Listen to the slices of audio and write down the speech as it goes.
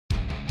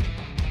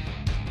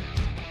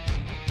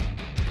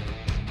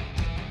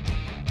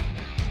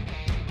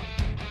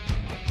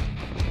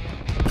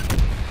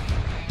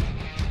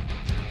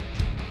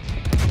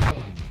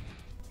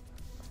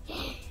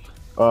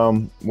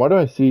Why do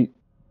I see?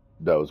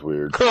 That was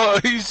weird.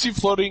 You see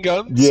floating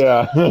guns?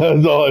 Yeah,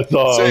 that's all I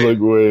saw. Same. I was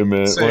like, wait a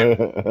minute. Same.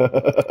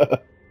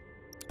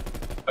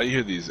 I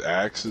hear these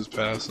axes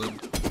passing.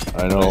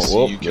 I know. I see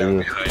Whoop, you down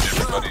behind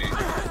everybody.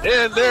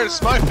 And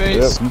there's my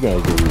face. Yep, you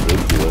guys are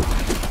ridiculous.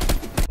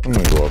 I'm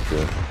gonna go up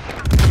here.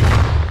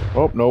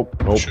 Oh, nope,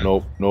 nope, Shit.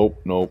 nope, nope,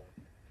 nope.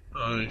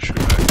 I should.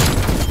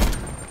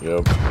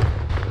 Yep.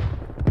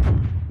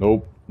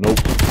 Nope, nope,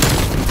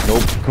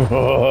 nope.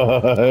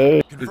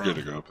 Hey. You're good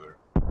to go up there.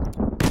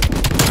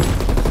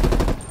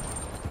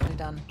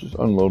 Done. Just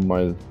unload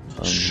my.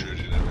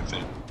 Shooting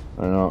everything.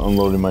 I know,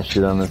 unloading my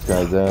shit on this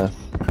guy's ass.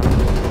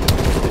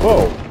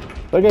 Whoa!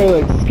 That guy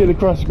like skid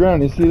across the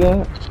ground. You see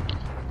that?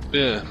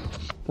 Yeah.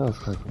 That was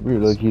kind of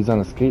weird. Like he's on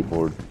a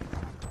skateboard.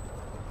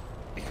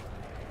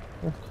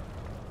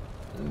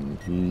 And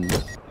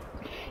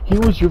he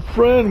was your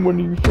friend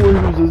before he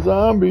was a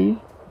zombie.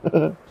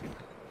 Oh,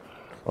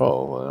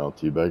 well, I'll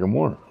teabag him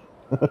more.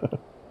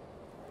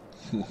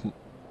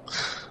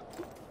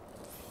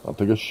 I'll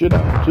take a shit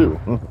on him too.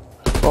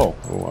 Oh,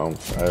 well,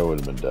 I would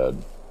have been dead.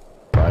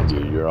 Find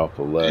you, you're off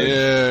the ledge.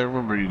 Yeah, I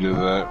remember you did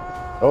that.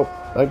 Oh,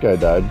 that guy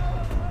died.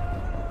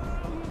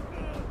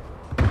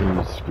 He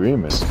was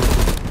screaming.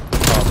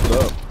 Popped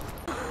up.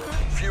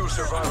 Few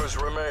survivors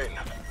remain.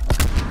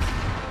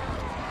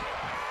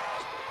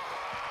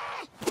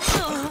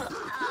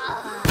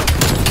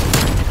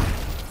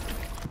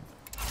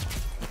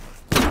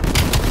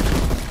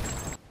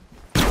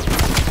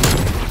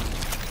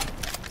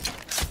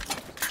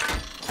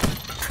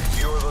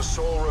 You are the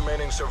sole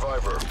remaining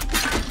survivor.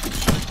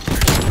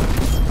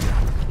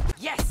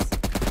 Yes.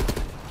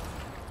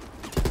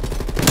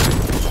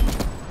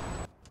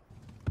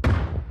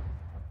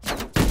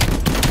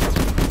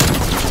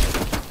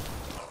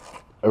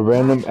 A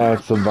random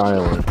acts of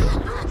violence.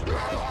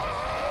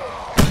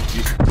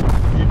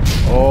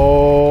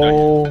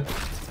 Oh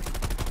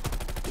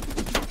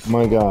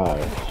my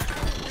god.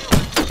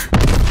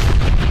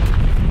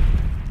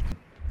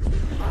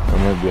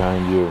 I'm right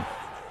behind you.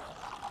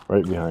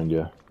 Right behind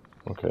you.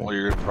 Okay. Well,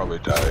 you're gonna probably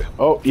die.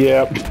 Oh,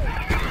 yeah.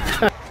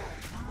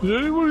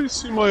 Did anybody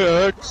see my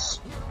axe?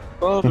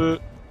 Found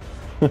it.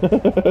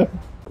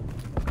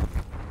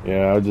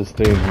 Yeah, I'll just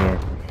stay in here.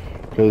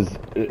 Because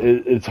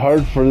it's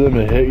hard for them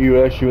to hit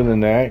you actually with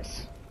an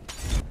axe.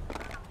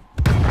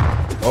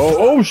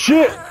 Oh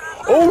shit!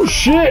 Oh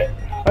shit!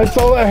 I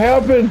saw that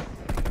happen!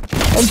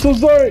 I'm so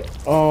sorry!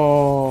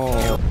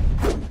 Oh.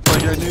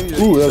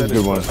 Ooh, that was a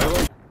good one.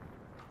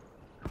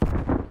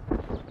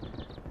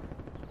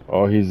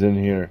 Oh, he's in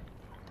here.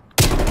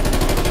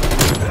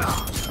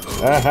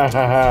 Ah ha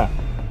ha ha.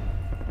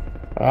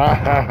 Ah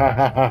ha ha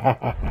ha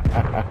ha.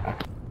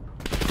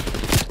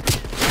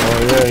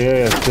 Oh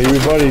yeah. Save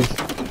your buddies.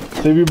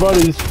 Save your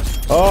buddies.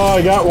 Oh,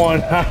 I got one.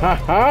 Ha ha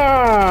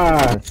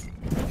ha.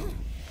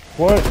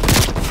 What?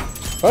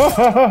 Oh,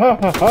 ha ha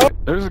ha ha.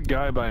 There's a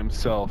guy by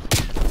himself.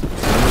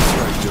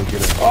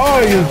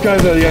 Oh, this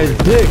guy's a guy's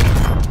dick.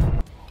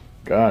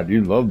 God,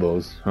 you love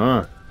those,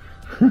 huh?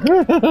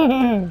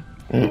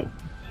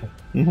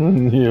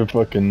 You're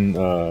fucking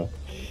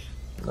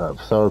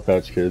Sour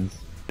Patch Kids.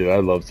 Dude, I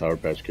love Sour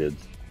Patch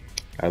Kids.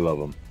 I love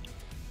them.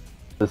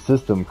 The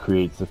system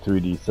creates the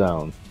 3D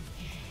sound,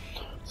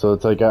 so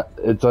it's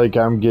like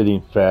I'm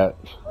getting fat.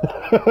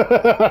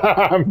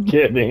 I'm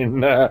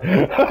kidding. I'm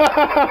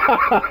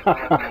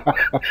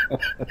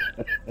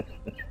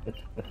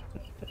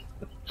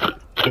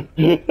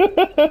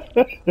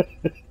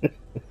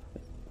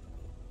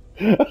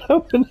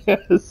an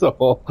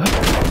asshole.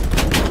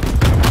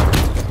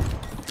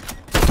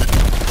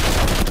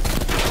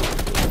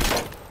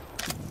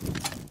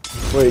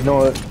 Wait,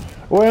 no.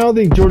 Well, I don't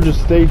think Georgia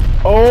State.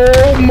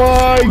 Oh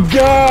my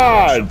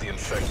God!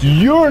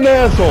 You're an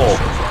asshole.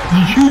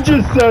 You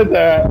just said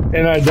that,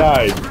 and I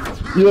died.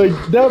 You're like,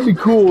 that'd be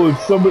cool if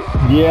somebody.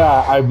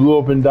 Yeah, I blew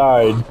up and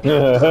died.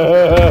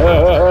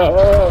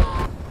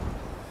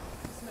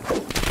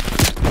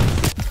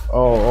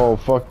 Oh,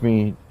 fuck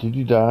me. Did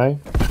you die?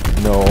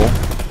 No.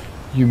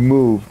 You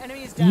moved.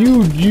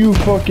 You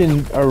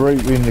fucking are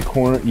right in the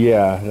corner.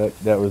 Yeah,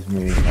 that was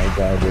me. I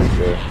died right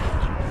there.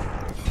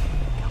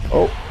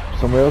 Oh,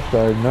 somebody else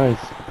died.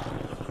 Nice.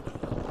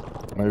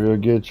 Maybe I'll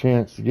get a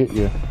chance to get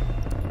you.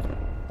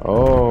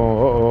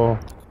 Oh,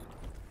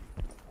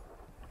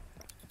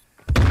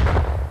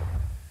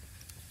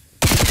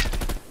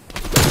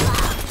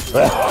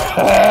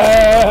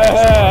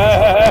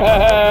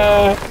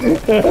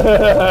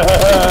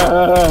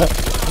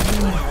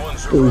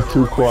 It was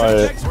too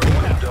quiet.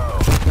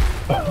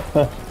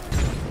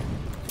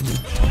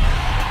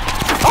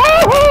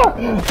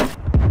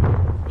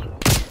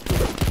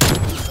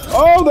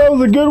 Oh, that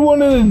was a good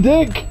one in the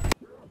dick.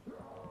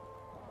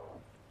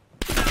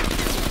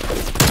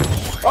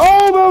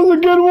 Oh, that was a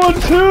good one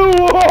too.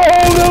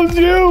 Oh, that was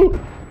you.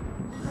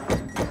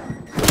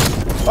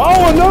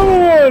 Oh,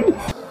 another one.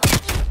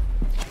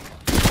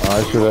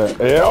 I should have.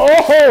 Yeah.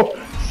 Oh,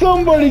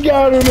 somebody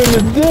got him in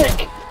the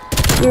dick.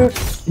 Dude,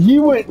 he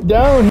went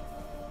down.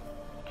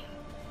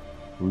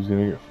 Who's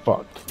gonna get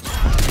fucked?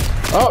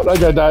 Oh, that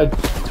guy died.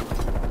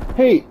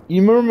 Hey,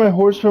 you remember my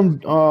horse from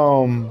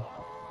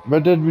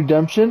Red Dead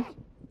Redemption?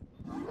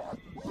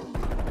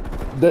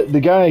 The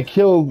guy I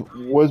killed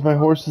was my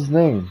horse's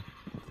name.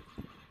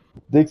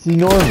 Dixie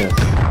Normus.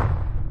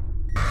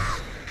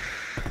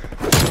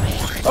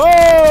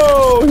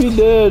 Oh, he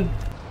did.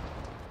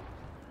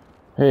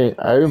 Hey,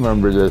 I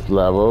remember this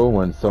level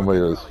when somebody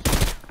was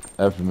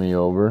effing me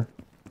over.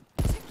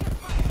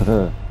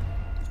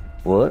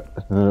 What?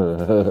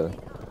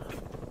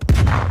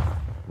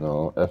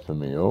 No, effing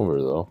me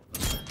over though.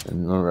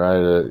 And remember I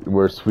had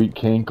where Sweet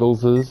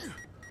Cankles is?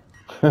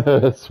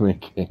 Sweet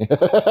Cank.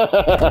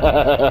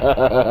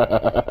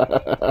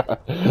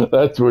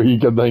 That's where you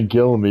can then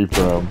kill me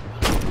from.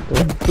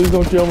 Please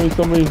don't kill me,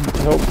 somebody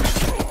help.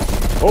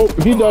 Oh,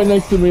 he died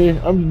next to me.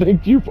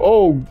 Thank you.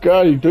 Oh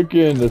god, he took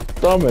you in the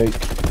stomach.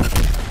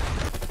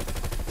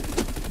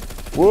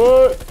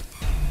 What?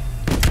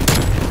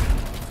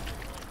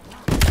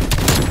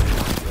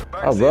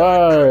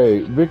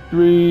 Alright,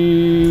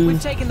 victory!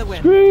 We've taken the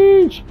win.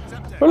 Screech!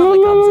 Probably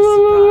comes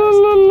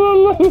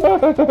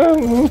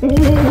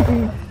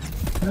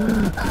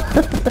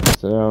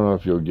So I don't know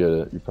if you'll get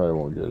it. You probably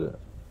won't get it.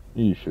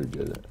 You should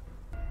get it.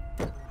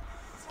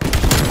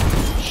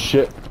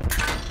 Shit.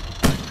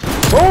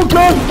 Oh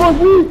god, fuck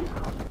me!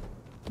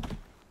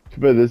 Too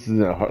bad this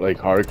isn't like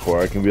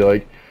hardcore. I can be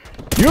like,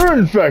 you're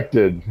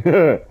infected!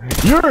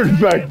 You're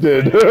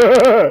infected!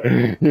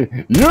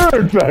 You're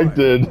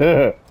infected!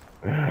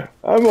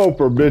 I'm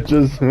over,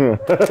 bitches.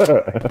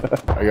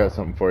 I got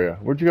something for you.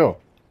 Where'd you go?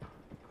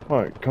 Come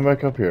on, come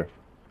back up here.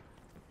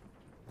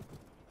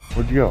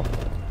 Where'd you go?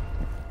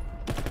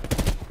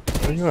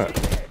 Where you at?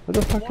 What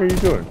the fuck are you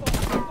doing?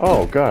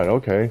 Oh god,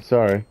 okay,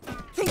 sorry.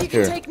 Think you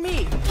Here. can take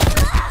me?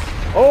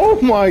 Oh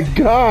my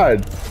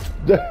god!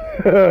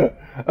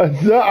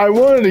 I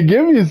wanted to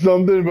give you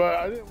something, but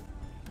I didn't.